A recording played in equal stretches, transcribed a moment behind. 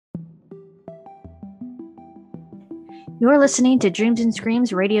You're listening to Dreams and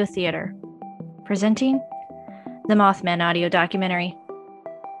Screams Radio Theater, presenting the Mothman audio documentary.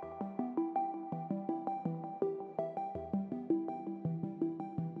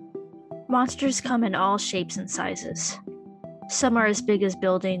 Monsters come in all shapes and sizes. Some are as big as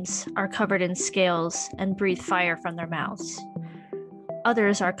buildings, are covered in scales, and breathe fire from their mouths.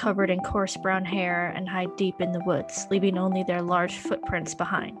 Others are covered in coarse brown hair and hide deep in the woods, leaving only their large footprints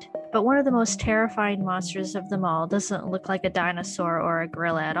behind. But one of the most terrifying monsters of them all doesn't look like a dinosaur or a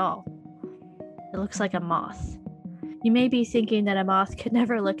gorilla at all. It looks like a moth. You may be thinking that a moth could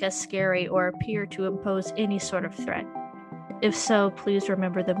never look as scary or appear to impose any sort of threat. If so, please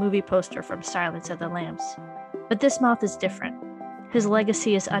remember the movie poster from Silence of the Lambs. But this moth is different. His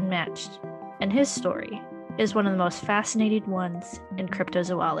legacy is unmatched, and his story is one of the most fascinating ones in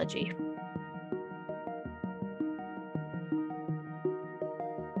cryptozoology.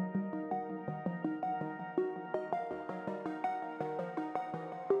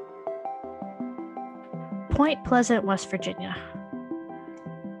 Point Pleasant, West Virginia.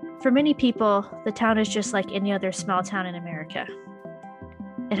 For many people, the town is just like any other small town in America.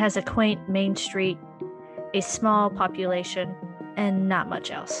 It has a quaint main street, a small population, and not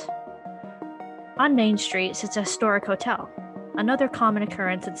much else. On Main Street sits a historic hotel, another common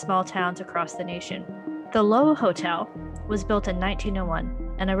occurrence in small towns across the nation. The Lowe Hotel was built in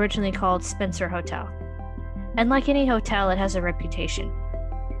 1901 and originally called Spencer Hotel. And like any hotel, it has a reputation.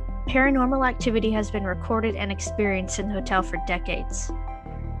 Paranormal activity has been recorded and experienced in the hotel for decades.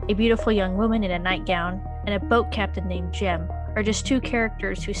 A beautiful young woman in a nightgown and a boat captain named Jim are just two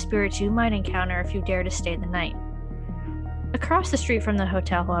characters whose spirits you might encounter if you dare to stay the night. Across the street from the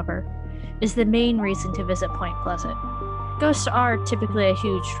hotel, however, is the main reason to visit Point Pleasant. Ghosts are typically a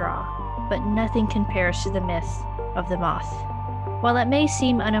huge draw, but nothing compares to the myth of the moth. While it may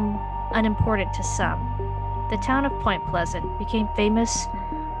seem unimportant to some, the town of Point Pleasant became famous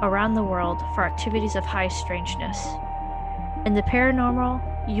around the world for activities of high strangeness. In the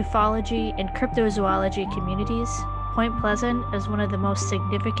paranormal, ufology, and cryptozoology communities, Point Pleasant is one of the most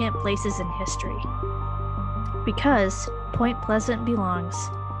significant places in history, because Point Pleasant belongs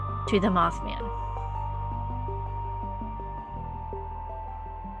to the Mothman.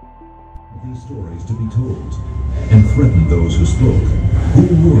 These stories to be told and threatened those who spoke.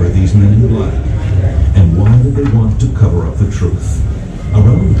 Who were these men in black? And why did they want to cover up the truth?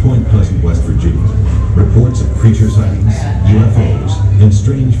 Around Point Pleasant, West Virginia, reports of creature sightings, UFOs, and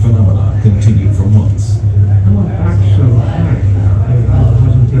strange phenomena continued for months. I went back so fast. I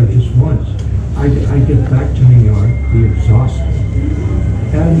wasn't there just once. I get back to New York, be exhausted,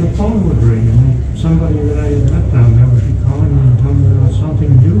 and the phone would ring, and somebody that I had met down there would be calling me and telling me there was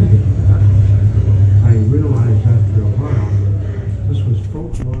something new getting done. I realized after a while that this was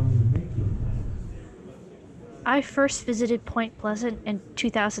folklore in the making. I first visited Point Pleasant in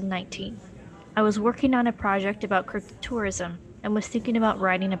 2019. I was working on a project about cryptotourism and was thinking about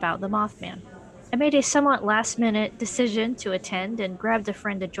writing about the Mothman. I made a somewhat last-minute decision to attend and grabbed a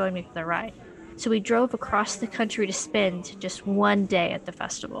friend to join me for the ride. So we drove across the country to spend just one day at the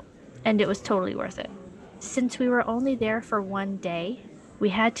festival, and it was totally worth it. Since we were only there for one day, we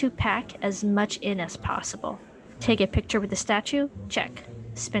had to pack as much in as possible. Take a picture with the statue? Check.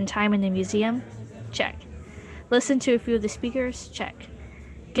 Spend time in the museum? Check. Listen to a few of the speakers? Check.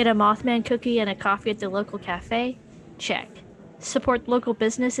 Get a Mothman cookie and a coffee at the local cafe? Check. Support local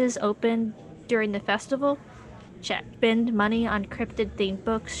businesses open during the festival? Check. Spend money on cryptid-themed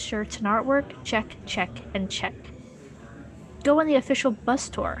books, shirts, and artwork? Check, check, and check. Go on the official bus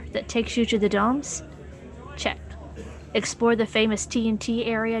tour that takes you to the domes? Check. Explore the famous TNT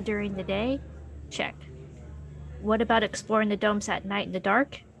area during the day? Check. What about exploring the domes at night in the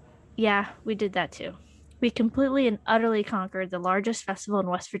dark? Yeah, we did that too. We completely and utterly conquered the largest festival in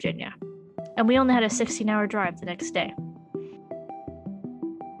West Virginia, and we only had a 16-hour drive the next day.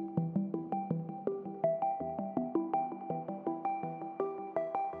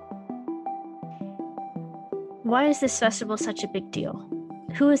 Why is this festival such a big deal?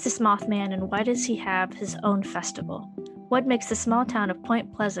 Who is this Mothman, and why does he have his own festival? What makes the small town of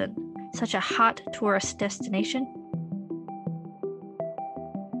Point Pleasant such a hot tourist destination?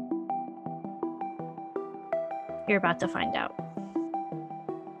 You're about to find out.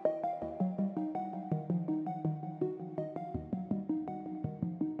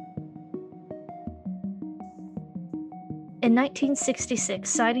 In 1966,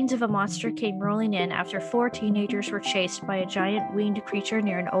 sightings of a monster came rolling in after 4 teenagers were chased by a giant winged creature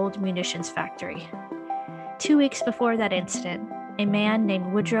near an old munitions factory. 2 weeks before that incident, a man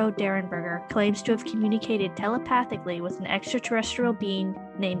named Woodrow Derenberger claims to have communicated telepathically with an extraterrestrial being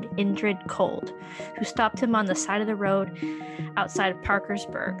named Indrid Cold, who stopped him on the side of the road outside of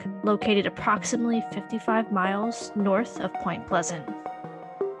Parkersburg, located approximately 55 miles north of Point Pleasant.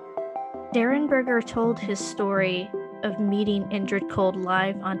 Derenberger told his story of meeting Indrid Cold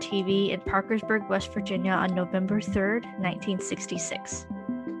live on TV in Parkersburg, West Virginia on November 3rd, 1966.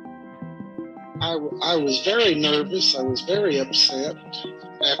 I was very nervous. I was very upset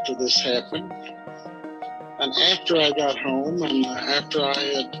after this happened. And after I got home and after I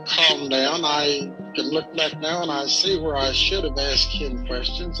had calmed down, I can look back now and I see where I should have asked him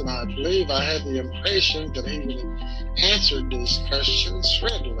questions. And I believe I had the impression that he would have answered these questions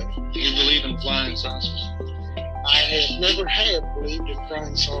readily. Do you believe in flying saucers? I have believed in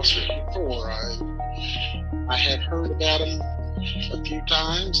flying saucers before. I had heard about them a few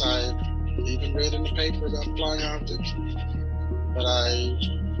times. I've even read in the paper about flying objects, but I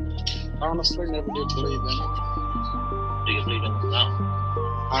honestly never did believe in it. Do you believe in them now?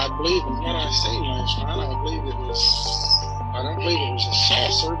 I believe in what I seen last night. I don't believe it was a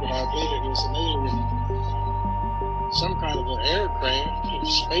saucer, but I believe it was an alien, some kind of an aircraft or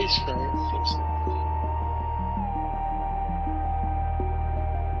spacecraft.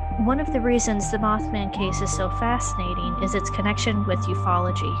 One of the reasons the Mothman case is so fascinating is its connection with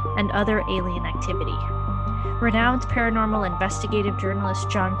ufology and other alien activity. Renowned paranormal investigative journalist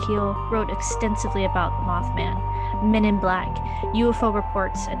John Keel wrote extensively about the Mothman, Men in Black, UFO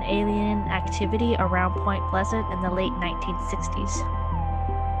reports, and alien activity around Point Pleasant in the late 1960s.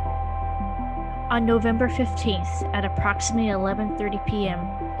 On November 15th at approximately 11:30 p.m.,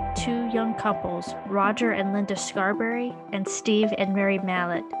 two young couples, Roger and Linda Scarberry and Steve and Mary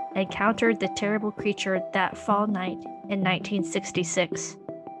Mallet, encountered the terrible creature that fall night in 1966.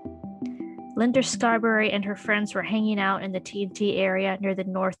 Linda Scarberry and her friends were hanging out in the TNT area near the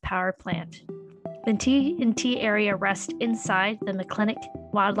North Power Plant. The TNT area rests inside the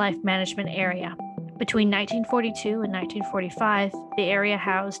McClintock Wildlife Management Area. Between 1942 and 1945, the area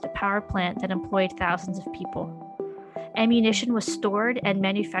housed a power plant that employed thousands of people. Ammunition was stored and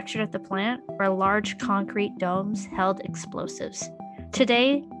manufactured at the plant, where large concrete domes held explosives.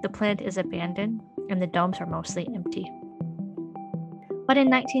 Today, the plant is abandoned, and the domes are mostly empty. But in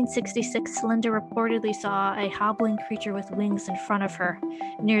 1966, Linda reportedly saw a hobbling creature with wings in front of her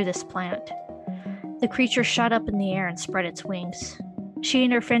near this plant. The creature shot up in the air and spread its wings. She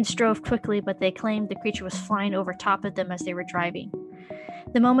and her friends drove quickly, but they claimed the creature was flying over top of them as they were driving.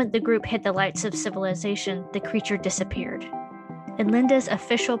 The moment the group hit the lights of civilization, the creature disappeared. In Linda's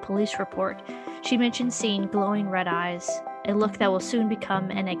official police report, she mentioned seeing glowing red eyes, a look that will soon become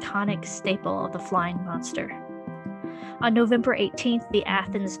an iconic staple of the flying monster. On November 18th, the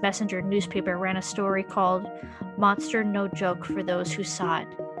Athens Messenger newspaper ran a story called Monster No Joke for Those Who Saw It,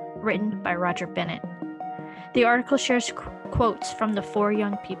 written by Roger Bennett. The article shares quotes from the four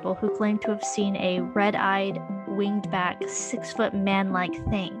young people who claim to have seen a red-eyed, winged-back, 6-foot man-like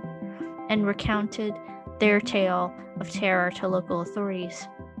thing, and recounted their tale of terror to local authorities.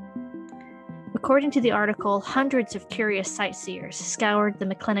 According to the article, hundreds of curious sightseers scoured the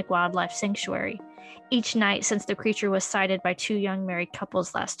McClintock Wildlife Sanctuary each night since the creature was sighted by two young married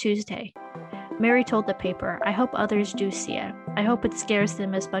couples last Tuesday. Mary told the paper, "I hope others do see it. I hope it scares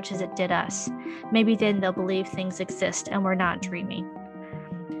them as much as it did us. Maybe then they'll believe things exist and we're not dreaming."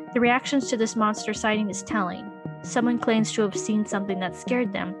 The reactions to this monster sighting is telling. Someone claims to have seen something that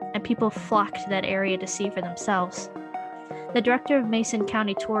scared them, and people flock to that area to see for themselves. The director of Mason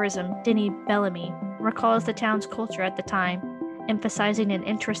County Tourism, Denny Bellamy, recalls the town's culture at the time, emphasizing an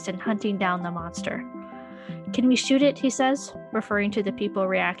interest in hunting down the monster. "Can we shoot it?" he says, referring to the people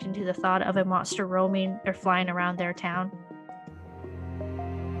reacting to the thought of a monster roaming or flying around their town.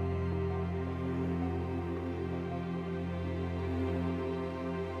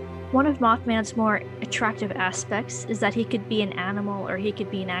 One of Mothman's more attractive aspects is that he could be an animal or he could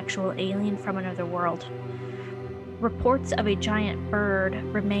be an actual alien from another world. Reports of a giant bird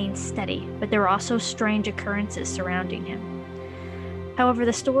remain steady, but there are also strange occurrences surrounding him. However,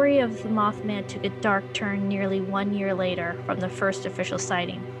 the story of the Mothman took a dark turn nearly 1 year later from the first official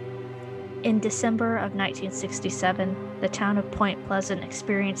sighting. In December of 1967, the town of Point Pleasant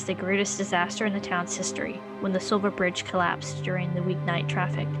experienced the greatest disaster in the town's history when the Silver Bridge collapsed during the weeknight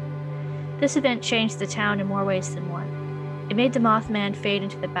traffic. This event changed the town in more ways than one. It made the Mothman fade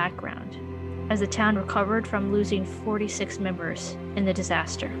into the background, as the town recovered from losing 46 members in the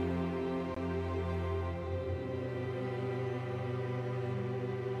disaster.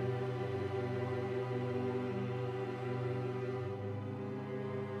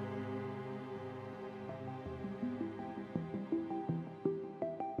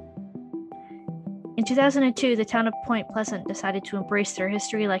 In 2002, the town of Point Pleasant decided to embrace their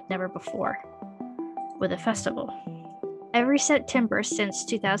history like never before, with a festival. Every September since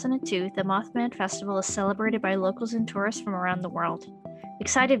 2002, the Mothman Festival is celebrated by locals and tourists from around the world.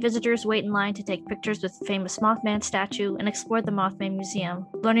 Excited visitors wait in line to take pictures with the famous Mothman statue and explore the Mothman Museum,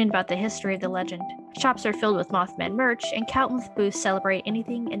 learning about the history of the legend. Shops are filled with Mothman merch, and countless booths celebrate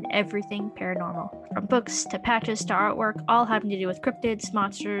anything and everything paranormal. From books to patches to artwork, all having to do with cryptids,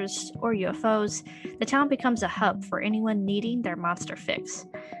 monsters, or UFOs, the town becomes a hub for anyone needing their monster fix.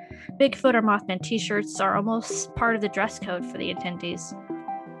 Bigfoot or Mothman t-shirts are almost part of the dress code for the attendees.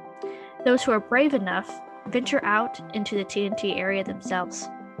 Those who are brave enough venture out into the TNT area themselves.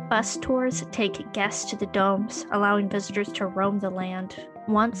 Bus tours take guests to the domes, allowing visitors to roam the land,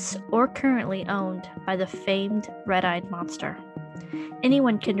 once or currently owned by the famed red-eyed monster.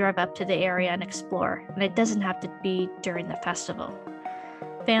 Anyone can drive up to the area and explore, and it doesn't have to be during the festival.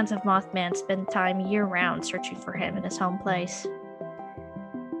 Fans of Mothman spend time year-round searching for him in his home place.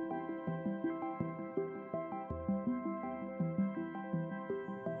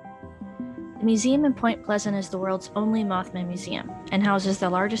 The museum in Point Pleasant is the world's only Mothman museum and houses the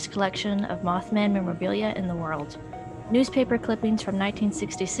largest collection of Mothman memorabilia in the world. Newspaper clippings from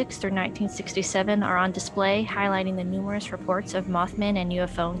 1966 through 1967 are on display, highlighting the numerous reports of Mothman and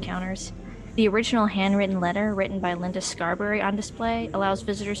UFO encounters. The original handwritten letter written by Linda Scarberry on display allows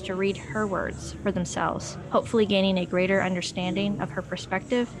visitors to read her words for themselves, hopefully gaining a greater understanding of her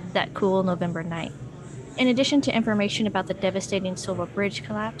perspective that cool November night. In addition to information about the devastating Silver Bridge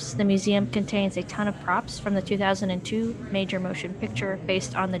collapse, the museum contains a ton of props from the 2002 major motion picture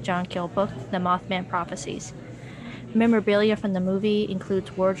based on the John Keel book, The Mothman Prophecies. Memorabilia from the movie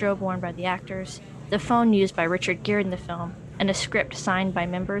includes wardrobe worn by the actors, the phone used by Richard Gere in the film, and a script signed by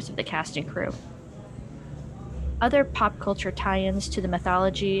members of the cast and crew. Other pop culture tie-ins to the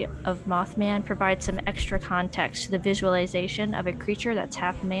mythology of Mothman provide some extra context to the visualization of a creature that's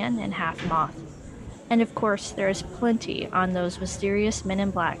half man and half moth. And of course, there is plenty on those mysterious men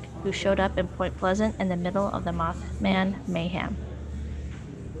in black who showed up in Point Pleasant in the middle of the Mothman mayhem.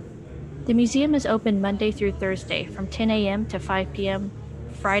 The museum is open Monday through Thursday from 10 a.m. to 5 p.m.,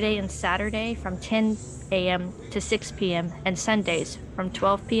 Friday and Saturday from 10 a.m. to 6 p.m., and Sundays from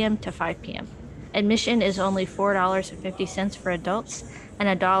 12 p.m. to 5 p.m. Admission is only $4.50 for adults and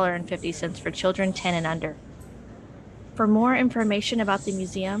 $1.50 for children 10 and under. For more information about the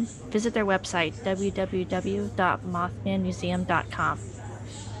museum, visit their website, www.mothmanmuseum.com.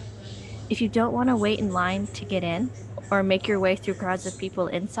 If you don't want to wait in line to get in or make your way through crowds of people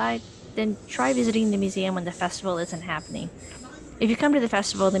inside, then try visiting the museum when the festival isn't happening. If you come to the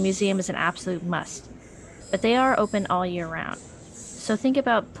festival, the museum is an absolute must, but they are open all year round. So think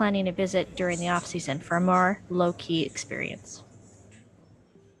about planning a visit during the off-season for a more low-key experience.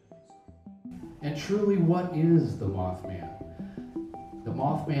 And truly, what is the Mothman? The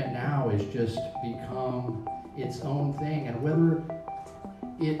Mothman now has just become its own thing, and whether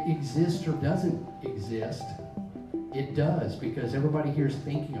it exists or doesn't exist, it does, because everybody here is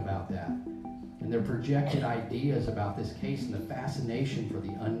thinking about that. And their projected ideas about this case and the fascination for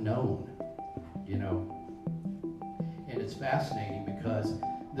the unknown, you know. And it's fascinating because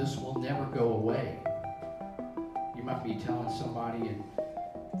this will never go away. You might be telling somebody in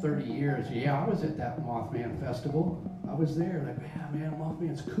 30 years, yeah, I was at that Mothman festival. I was there. Like, yeah, man,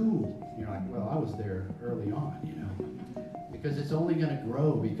 Mothman's cool. And you're like, well, I was there early on, you know. Because it's only going to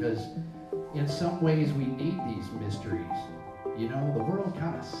grow, because in some ways we need these mysteries. You know, the world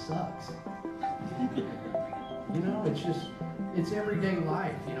kind of sucks. You know, it's everyday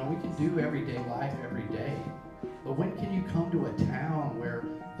life. You know, we can do everyday life every day. But when can you come to a town where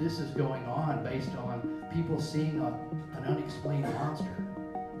this is going on based on people seeing an unexplained monster?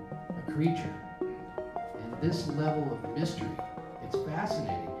 Creature, and this level of mystery, it's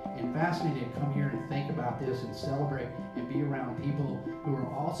fascinating, and fascinating to come here and think about this and celebrate and be around people who are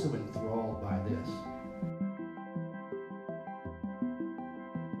also enthralled by this.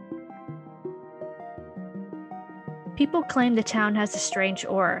 People claim the town has a strange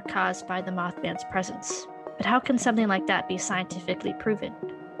aura caused by the Mothman's presence, but how can something like that be scientifically proven?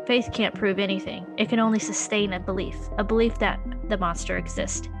 Faith can't prove anything. It can only sustain a belief that the monster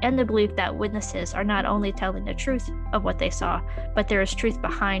exists, and the belief that witnesses are not only telling the truth of what they saw, but there is truth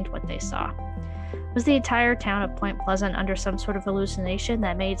behind what they saw. Was the entire town of Point Pleasant under some sort of hallucination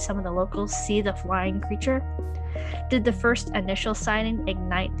that made some of the locals see the flying creature? Did the first initial sighting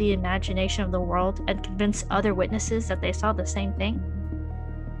ignite the imagination of the world and convince other witnesses that they saw the same thing?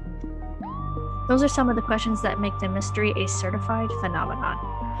 Those are some of the questions that make the mystery a certified phenomenon.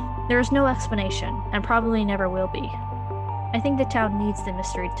 There is no explanation, and probably never will be. I think the town needs the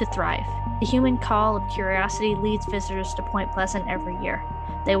mystery to thrive. The human call of curiosity leads visitors to Point Pleasant every year.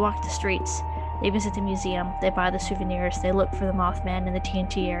 They walk the streets, they visit the museum, they buy the souvenirs, they look for the Mothman in the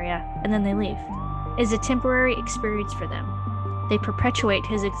TNT area, and then they leave. It is a temporary experience for them. They perpetuate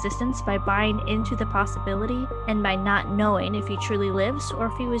his existence by buying into the possibility and by not knowing if he truly lives or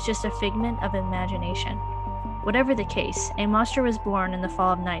if he was just a figment of imagination. Whatever the case, a monster was born in the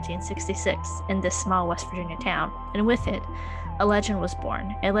fall of 1966 in this small West Virginia town, and with it, a legend was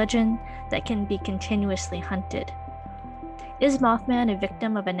born, a legend that can be continuously hunted. Is Mothman a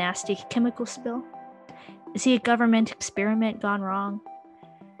victim of a nasty chemical spill? Is he a government experiment gone wrong?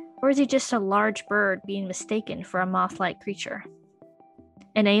 Or is he just a large bird being mistaken for a moth-like creature?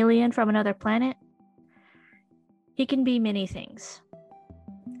 An alien from another planet? He can be many things.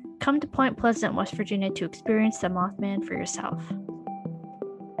 Come to Point Pleasant, West Virginia to experience the Mothman for yourself.